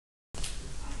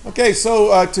Okay,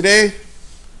 so today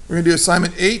we're going to do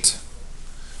assignment 8,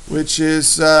 which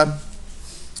is going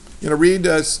to read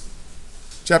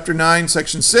chapter 9,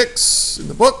 section 6 in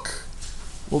the book.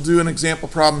 We'll do an example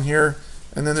problem here,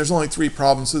 and then there's only 3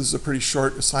 problems, so this is a pretty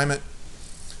short assignment.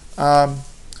 I'd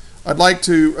like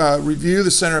to review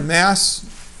the center of mass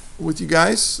with you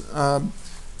guys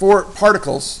for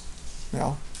particles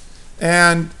now,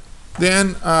 and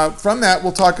then from that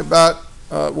we'll talk about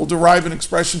we'll derive an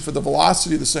expression for the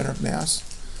velocity of the center of mass.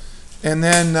 And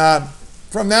then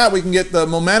from that we can get the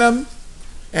momentum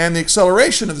and the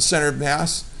acceleration of the center of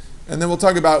mass. And then we'll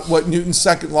talk about what Newton's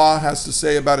second law has to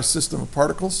say about a system of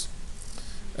particles.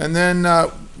 And then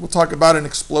we'll talk about an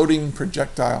exploding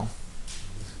projectile.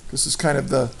 This is kind of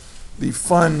the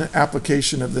fun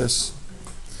application of this.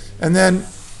 And then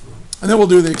we'll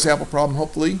do the example problem,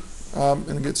 hopefully.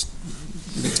 And it gets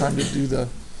give you time to do the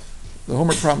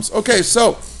homework problems. Okay,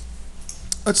 so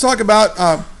let's talk about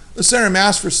the center of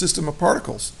mass for a system of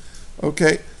particles.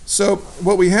 Okay, so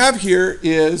what we have here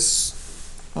is,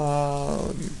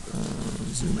 let me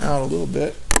zoom out a little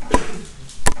bit.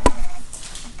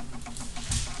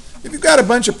 If you've got a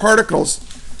bunch of particles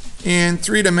in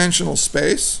 3-dimensional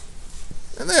space,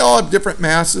 and they all have different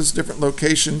masses, different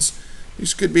locations.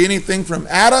 These could be anything from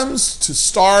atoms to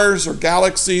stars or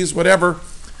galaxies, whatever.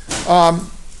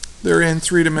 They're in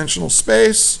 3-dimensional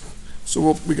space,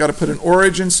 so we got to put an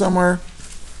origin somewhere,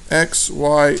 x,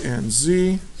 y, and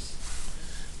z.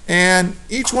 And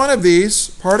each one of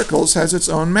these particles has its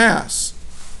own mass.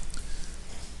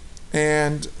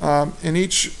 And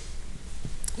each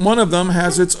one of them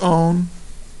has its own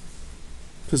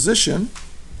position,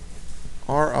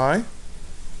 Ri,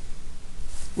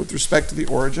 with respect to the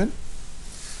origin.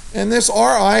 And this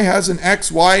Ri has an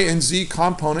x, y, and z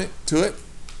component to it.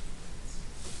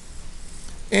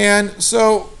 And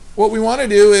so what we want to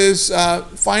do is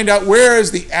find out where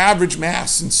is the average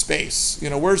mass in space. You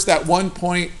know, where's that one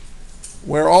point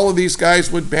where all of these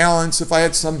guys would balance if I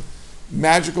had some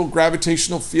magical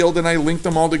gravitational field and I linked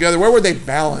them all together. Where would they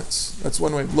balance? That's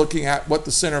one way of looking at what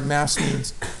the center of mass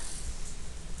means.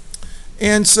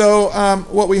 And so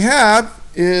what we have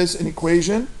is an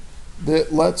equation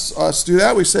that lets us do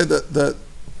that. We say that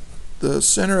the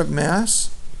center of mass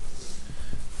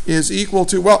is equal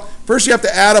to, well, first you have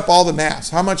to add up all the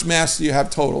mass. How much mass do you have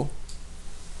total?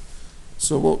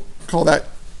 So we'll call that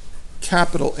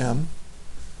capital M.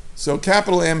 So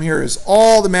capital M here is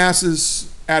all the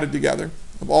masses added together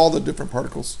of all the different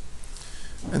particles.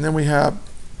 And then we have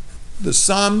the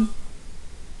sum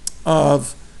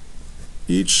of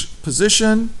each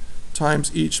position times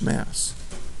each mass.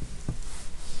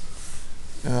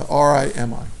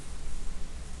 RIMI.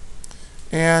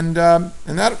 And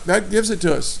that gives it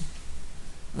to us.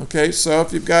 Okay, so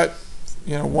if you've got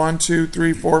 1, 2,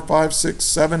 3, 4, 5, 6,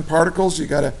 7 particles, you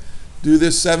got to do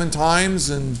this 7 times,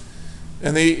 and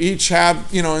they each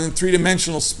have in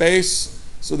 3-dimensional space,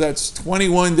 so that's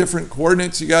 21 different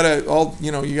coordinates. You got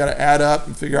to add up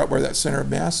and figure out where that center of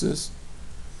mass is,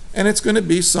 and it's going to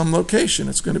be some location.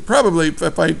 It's going to probably,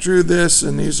 if I drew this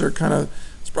and these are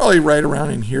it's probably right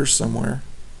around in here somewhere.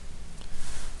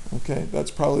 Okay,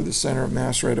 that's probably the center of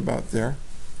mass right about there.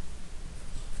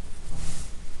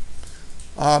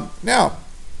 Now,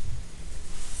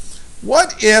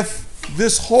 what if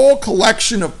this whole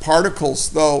collection of particles,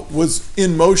 though, was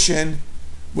in motion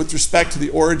with respect to the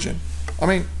origin? I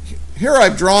mean, here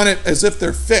I've drawn it as if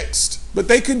they're fixed, but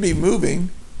they could be moving.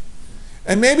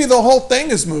 And maybe the whole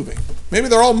thing is moving. Maybe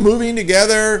they're all moving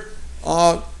together.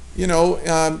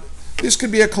 This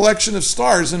could be a collection of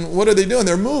stars, and what are they doing?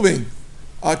 They're moving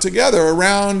together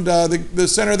around the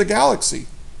center of the galaxy.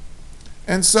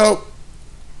 And so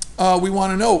we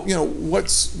want to know,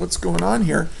 what's going on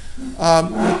here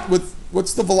with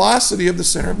what's the velocity of the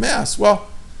center of mass? Well,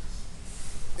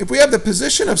 if we have the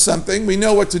position of something, we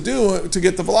know what to do to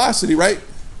get the velocity, right?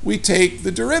 We take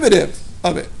the derivative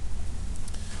of it.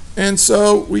 And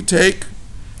so we say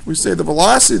the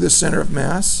velocity of the center of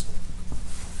mass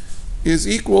is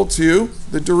equal to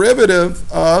the derivative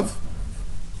of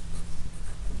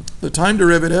the time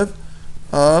derivative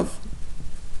of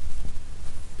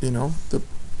the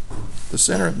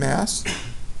center of mass.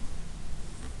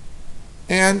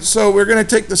 And so we're going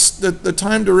to take the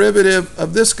time derivative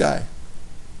of this guy.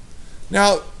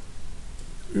 Now,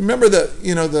 remember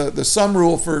the sum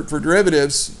rule for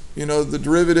derivatives. The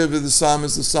derivative of the sum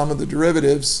is the sum of the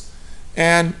derivatives.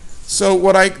 And so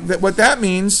what that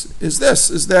means is this,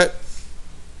 is that,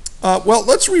 well,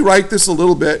 let's rewrite this a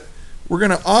little bit. We're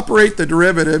going to operate the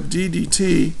derivative d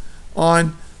dt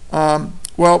on,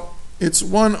 well, it's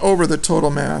 1 over the total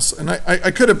mass. And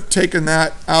I could have taken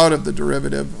that out of the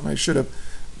derivative, and I should have.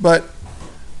 But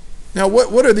Now,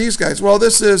 what are these guys? Well,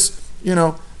 this is,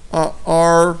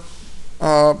 R1,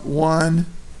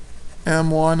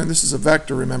 M1, and this is a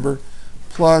vector, remember,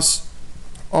 plus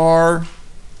R2,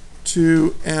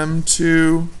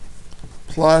 M2,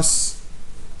 plus,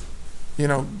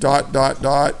 dot, dot,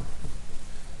 dot,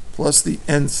 plus the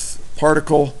nth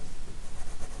particle.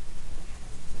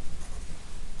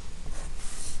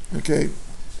 Okay,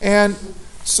 and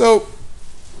so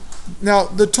now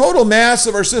the total mass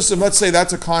of our system, let's say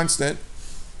that's a constant.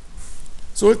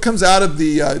 So it comes out of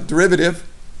the derivative.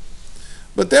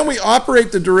 But then we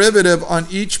operate the derivative on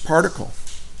each particle.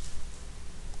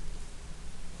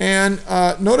 And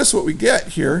notice what we get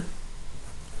here.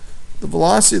 The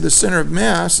velocity of the center of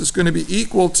mass is going to be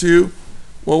equal to,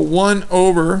 well, 1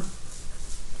 over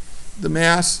the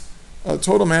mass,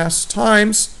 total mass,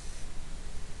 times,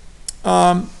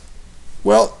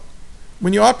 well,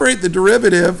 when you operate the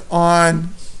derivative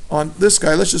on this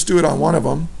guy, let's just do it on one of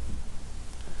them.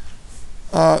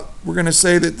 We're going to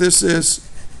say that this is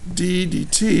d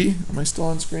dt. Am I still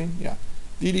on screen? Yeah.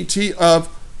 d dt of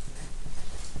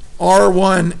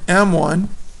R1 M1.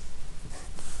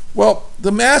 Well,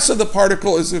 the mass of the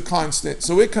particle is a constant,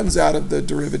 so it comes out of the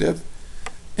derivative,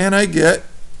 and I get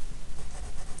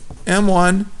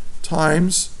M1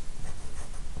 times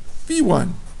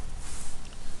V1,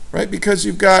 right? Because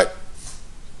you've got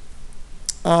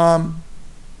dr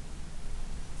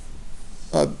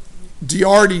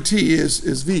dt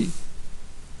is v.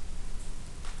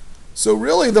 So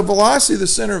really the velocity of the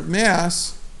center of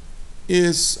mass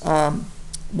is 1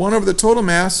 over the total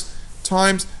mass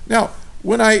times, now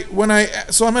so I'm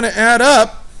going to add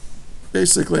up,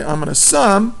 basically I'm going to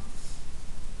sum,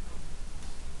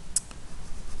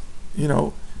 mi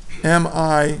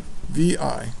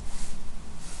vi,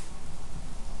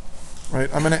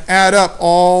 right? I'm going to add up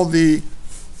all the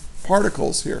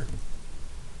particles here.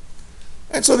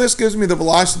 And so this gives me the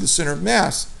velocity of the center of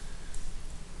mass.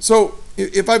 So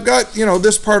if I've got,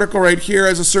 this particle right here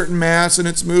has a certain mass and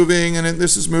it's moving and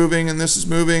this is moving and this is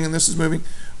moving and this is moving,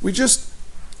 we just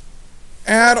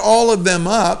add all of them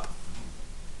up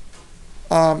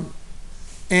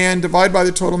and divide by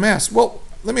the total mass. Well,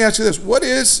 let me ask you this. What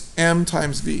is m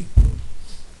times v?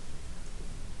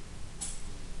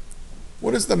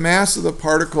 What is the mass of the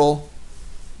particle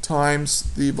times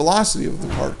the velocity of the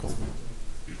particle?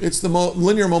 It's the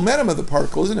linear momentum of the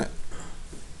particle, isn't it?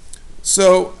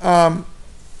 So,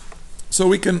 so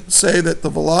we can say that the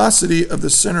velocity of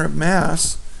the center of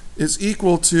mass is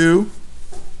equal to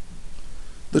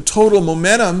the total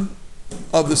momentum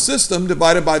of the system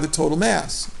divided by the total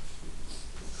mass.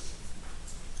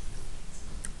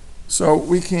 So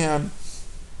we can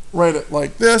write it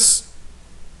like this.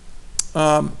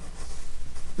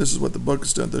 This is what the book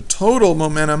has done. The total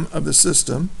momentum of the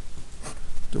system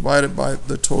divided by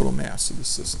the total mass of the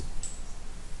system.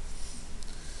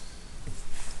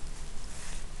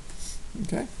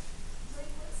 Okay?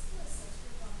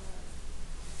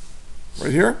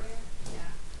 Right here?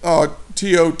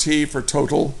 TOT for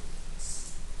total.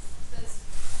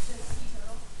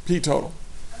 P total.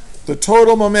 The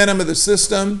total momentum of the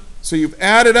system. So you've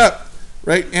added up,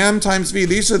 right? M times V.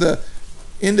 These are the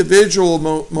individual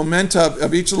momenta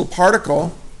of each little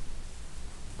particle.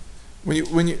 When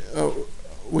you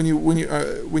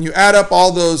add up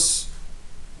all those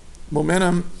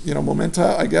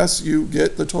momenta, I guess, you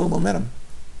get the total momentum.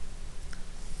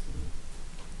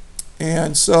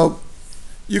 And so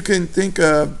you can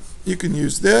you can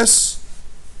use this,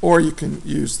 or you can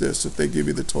use this if they give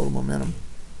you the total momentum.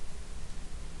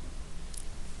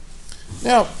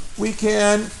 Now, we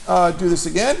can do this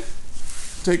again.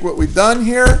 Take what we've done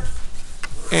here,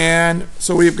 and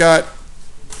so we've got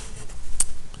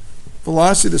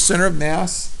velocity of the center of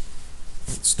mass,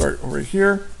 let's start over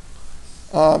here,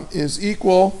 is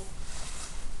equal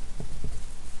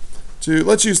to,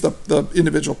 let's use the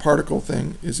individual particle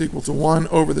thing, is equal to 1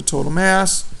 over the total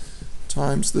mass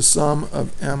times the sum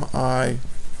of mi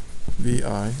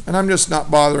vi. And I'm just not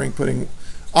bothering putting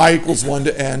I equals 1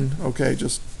 to n, okay,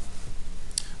 just.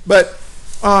 But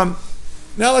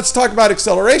now let's talk about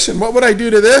acceleration. What would I do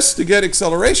to this to get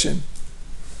acceleration?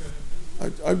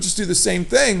 I would just do the same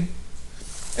thing.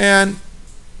 And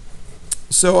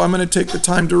so I'm going to take the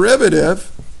time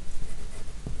derivative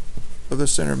of the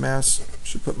center of mass.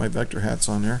 Should put my vector hats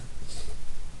on there.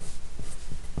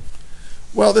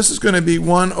 Well, this is going to be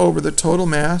 1 over the total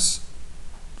mass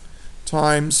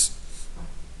times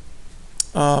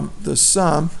the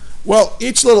sum. Well,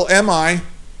 each little mi,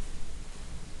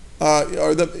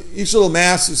 each little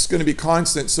mass is going to be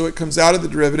constant, so it comes out of the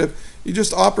derivative. You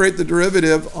just operate the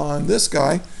derivative on this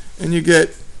guy, and you get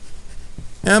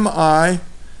mi,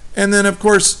 and then of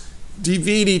course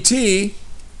dv dt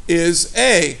is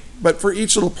a, but for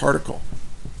each little particle.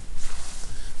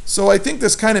 So I think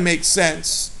this kind of makes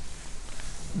sense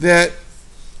that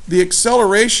the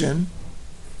acceleration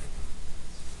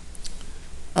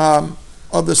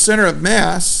of the center of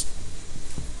mass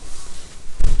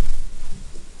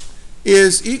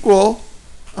is equal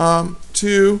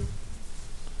to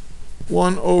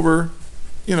 1 over,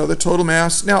 the total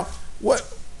mass. Now, what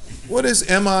is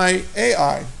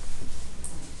MI/AI?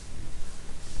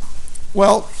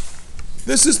 Well,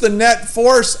 this is the net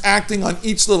force acting on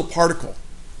each little particle.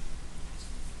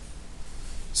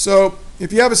 So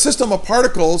if you have a system of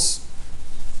particles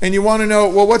and you want to know,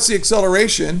 well, what's the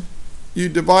acceleration? You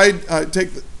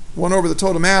take 1 over the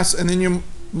total mass, and then you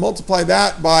multiply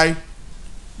that by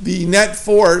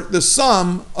the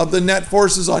sum of the net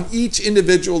forces on each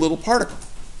individual little particle.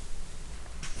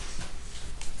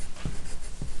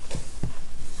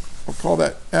 We'll call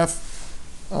that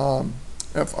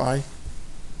Fi.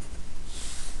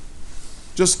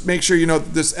 Just make sure you know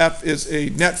that this F is a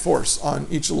net force on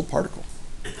each little particle.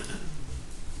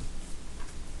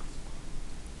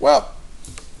 Well,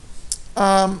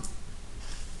 and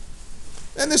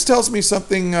this tells me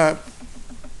something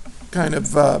kind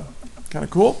of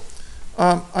cool.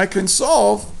 I can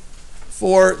solve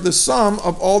for the sum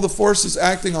of all the forces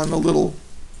acting on the little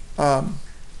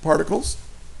particles.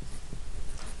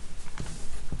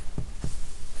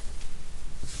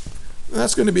 And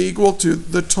that's going to be equal to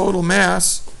the total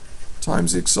mass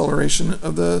times the acceleration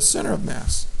of the center of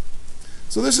mass.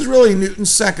 So this is really Newton's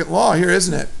second law here,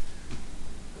 isn't it?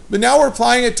 But now we're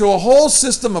applying it to a whole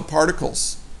system of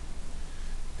particles.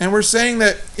 And we're saying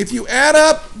that if you add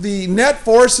up the net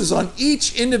forces on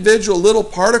each individual little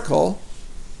particle,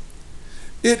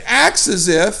 it acts as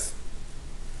if,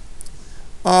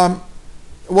 the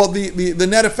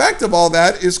net effect of all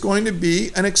that is going to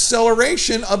be an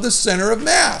acceleration of the center of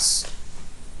mass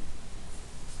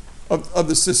of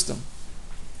the system.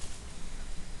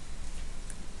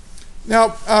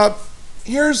 Now,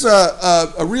 here's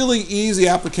a really easy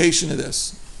application of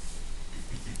this.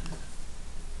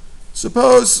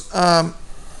 Suppose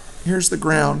here's the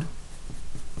ground,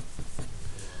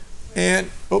 and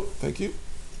thank you.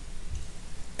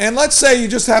 And let's say you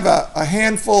just have a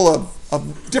handful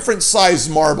of different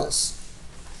sized marbles,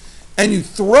 and you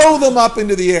throw them up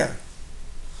into the air.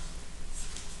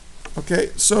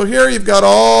 Okay, so here you've got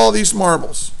all these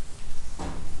marbles.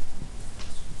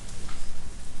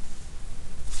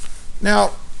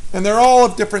 Now, and they're all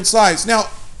of different size. Now,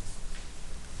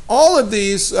 all of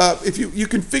these, if you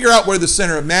can figure out where the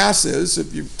center of mass is,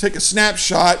 if you take a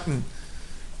snapshot and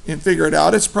figure it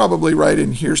out, it's probably right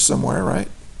in here somewhere, right?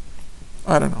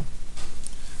 I don't know.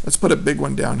 Let's put a big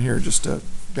one down here just to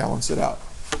balance it out.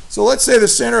 So let's say the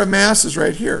center of mass is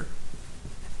right here.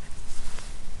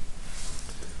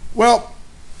 Well,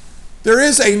 there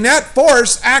is a net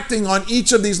force acting on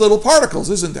each of these little particles,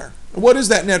 isn't there? And what is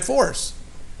that net force?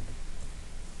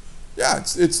 Yeah,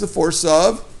 it's the force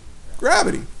of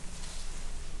gravity.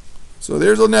 So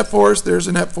there's a net force, there's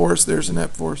a net force, there's a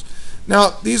net force.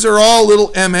 Now, these are all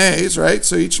little MAs, right?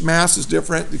 So each mass is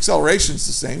different. The acceleration is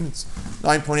the same. It's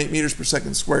 9.8 meters per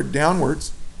second squared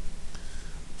downwards.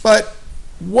 But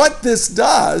what this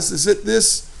does is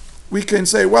that we can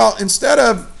say, well, instead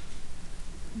of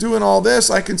doing all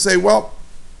this, I can say, well,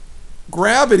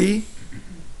 gravity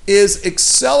is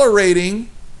accelerating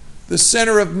the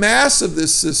center of mass of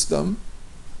this system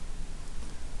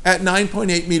at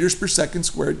 9.8 meters per second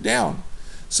squared down.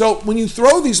 So when you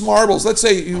throw these marbles, let's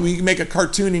say you make a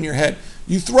cartoon in your head,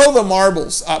 you throw the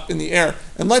marbles up in the air,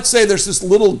 and let's say there's this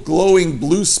little glowing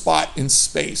blue spot in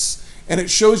space, and it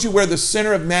shows you where the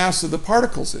center of mass of the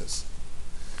particles is.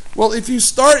 Well, if you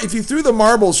threw the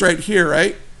marbles right here,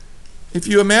 right? If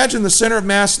you imagine the center of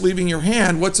mass leaving your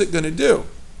hand, what's it going to do?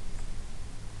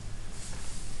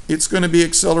 It's going to be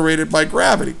accelerated by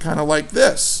gravity, kind of like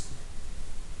this.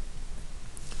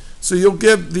 So you'll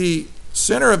give the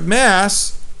center of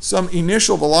mass some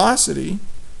initial velocity.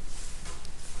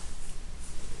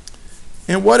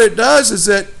 And what it does is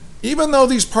that even though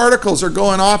these particles are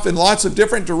going off in lots of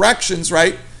different directions,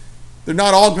 right? They're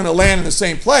not all going to land in the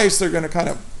same place. They're going to kind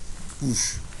of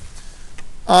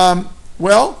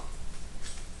whoosh.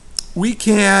 We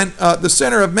can, the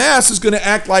center of mass is going to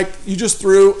act like you just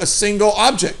threw a single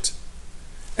object.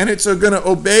 And it's going to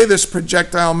obey this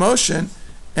projectile motion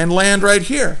and land right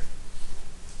here.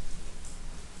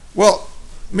 Well,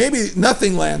 maybe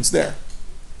nothing lands there,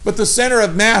 but the center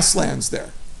of mass lands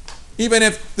there. Even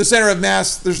if the center of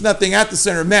mass, there's nothing at the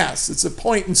center of mass. It's a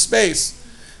point in space.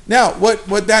 Now,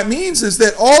 what that means is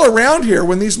that all around here,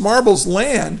 when these marbles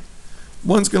land,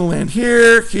 One's going to land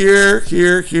here, here,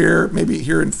 here, here, maybe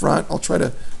here in front. I'll try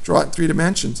to draw it in 3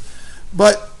 dimensions.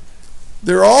 But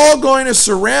they're all going to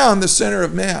surround the center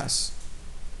of mass.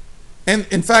 And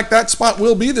in fact, that spot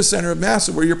will be the center of mass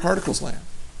of where your particles land.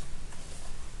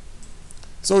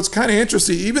 So it's kind of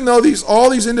interesting. Even though all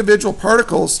these individual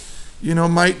particles,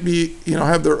 might be,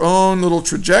 have their own little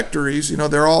trajectories,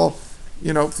 they're all,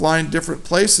 flying different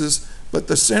places, but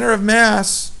the center of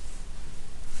mass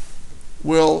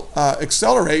will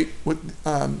accelerate with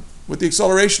the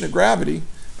acceleration of gravity,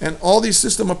 and all these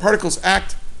system of particles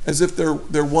act as if they're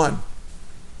one.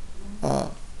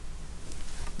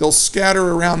 They'll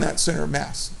scatter around that center of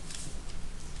mass.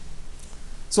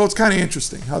 So it's kind of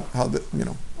interesting how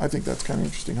I think that's kind of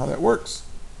interesting how that works.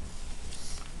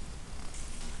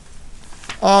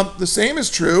 The same is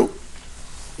true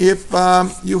if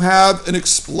you have an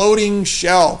exploding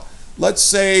shell. Let's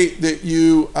say that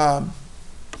you,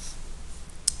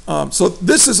 so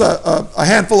this is a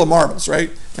handful of marbles,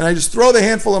 right? And I just throw the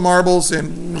handful of marbles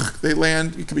and they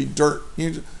land. It could be dirt.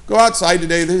 You go outside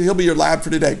today. He'll be your lab for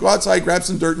today. Go outside, grab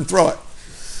some dirt and throw it.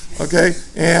 Okay,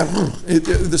 and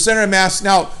the center of mass.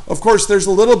 Now, of course, there's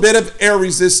a little bit of air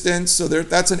resistance, so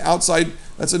that's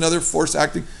another force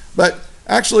acting. But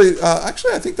actually, I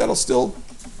think that'll still.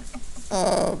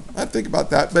 I'd think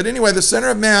about that. But anyway, the center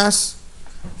of mass,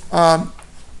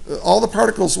 all the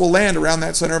particles will land around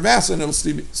that center of mass, and it'll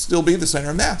still be the center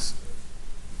of mass.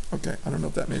 Okay, I don't know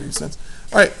if that made any sense.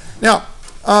 All right, now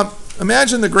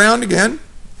imagine the ground again,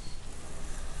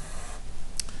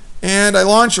 and I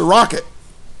launch a rocket.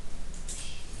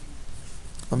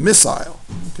 A missile.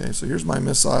 Okay, so here's my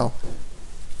missile,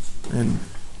 and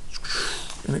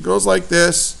it goes like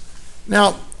this.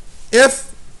 Now,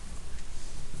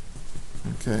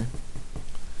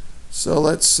 so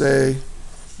let's say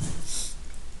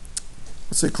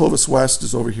Clovis West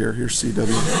is over here. Here's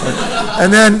CW,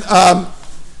 right?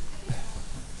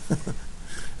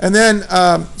 and then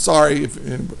sorry, if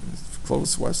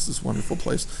Clovis West is a wonderful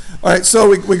place. All right, so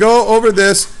we go over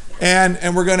this.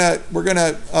 And we're gonna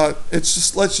let's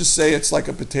just say it's like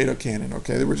a potato cannon,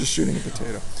 okay? We're just shooting a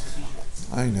potato.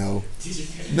 I know.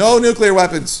 No nuclear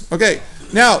weapons. Okay.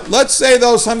 Now let's say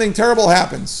though something terrible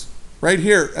happens right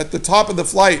here at the top of the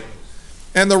flight,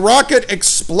 and the rocket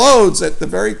explodes at the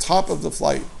very top of the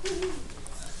flight.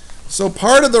 So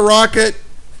part of the rocket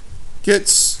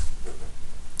gets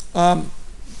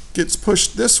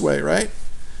pushed this way, right?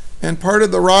 And part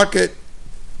of the rocket,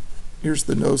 here's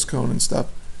the nose cone and stuff.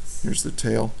 Here's the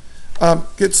tail.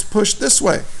 Gets pushed this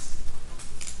way.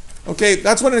 Okay,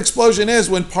 that's what an explosion is,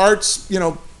 when parts,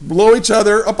 blow each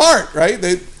other apart, right?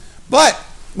 But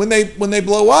when they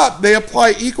blow up, they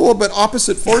apply equal but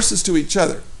opposite forces to each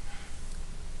other.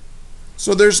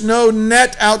 So there's no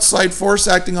net outside force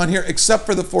acting on here except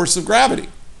for the force of gravity.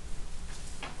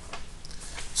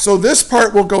 So this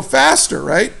part will go faster,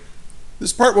 right?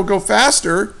 This part will go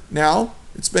faster now.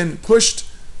 It's been pushed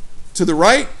to the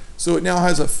right. So it now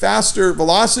has a faster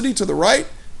velocity to the right,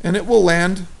 and it will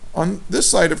land on this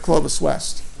side of Clovis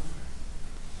West.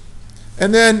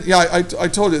 And then, I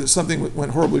told you that something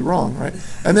went horribly wrong, right?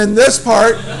 And then this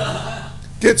part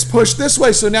gets pushed this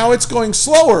way, so now it's going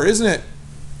slower, isn't it?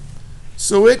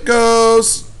 So it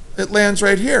lands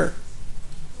right here.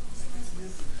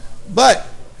 But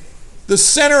the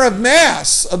center of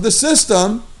mass of the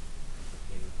system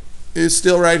is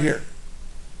still right here.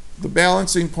 The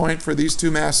balancing point for these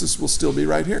two masses will still be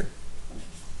right here.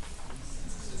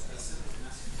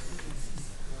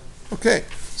 Okay,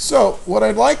 so what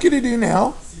I'd like you to do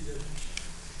now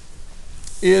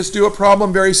is do a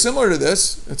problem very similar to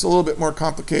this. It's a little bit more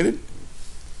complicated.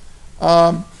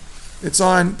 It's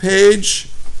on page,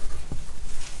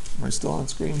 am I still on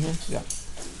screen here? Yeah.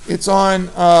 It's on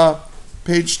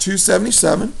page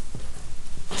 277.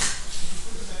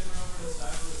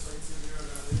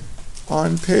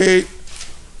 On page,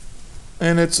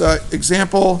 and it's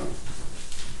example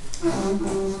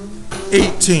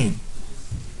 18,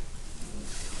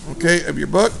 okay, of your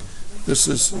book. This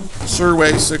is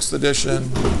Survey 6th edition,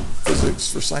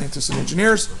 Physics for Scientists and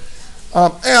Engineers.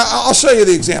 And I'll show you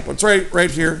the example. It's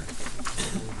right here.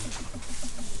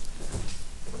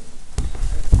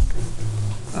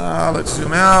 Let's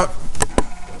zoom out.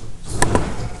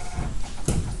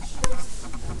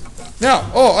 Now,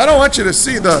 I don't want you to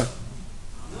see the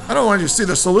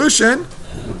solution.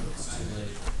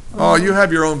 Oh, you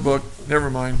have your own book. Never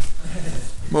mind.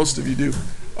 Most of you do.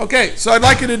 Okay, so I'd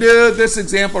like you to do this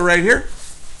example right here.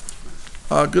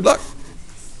 Good luck.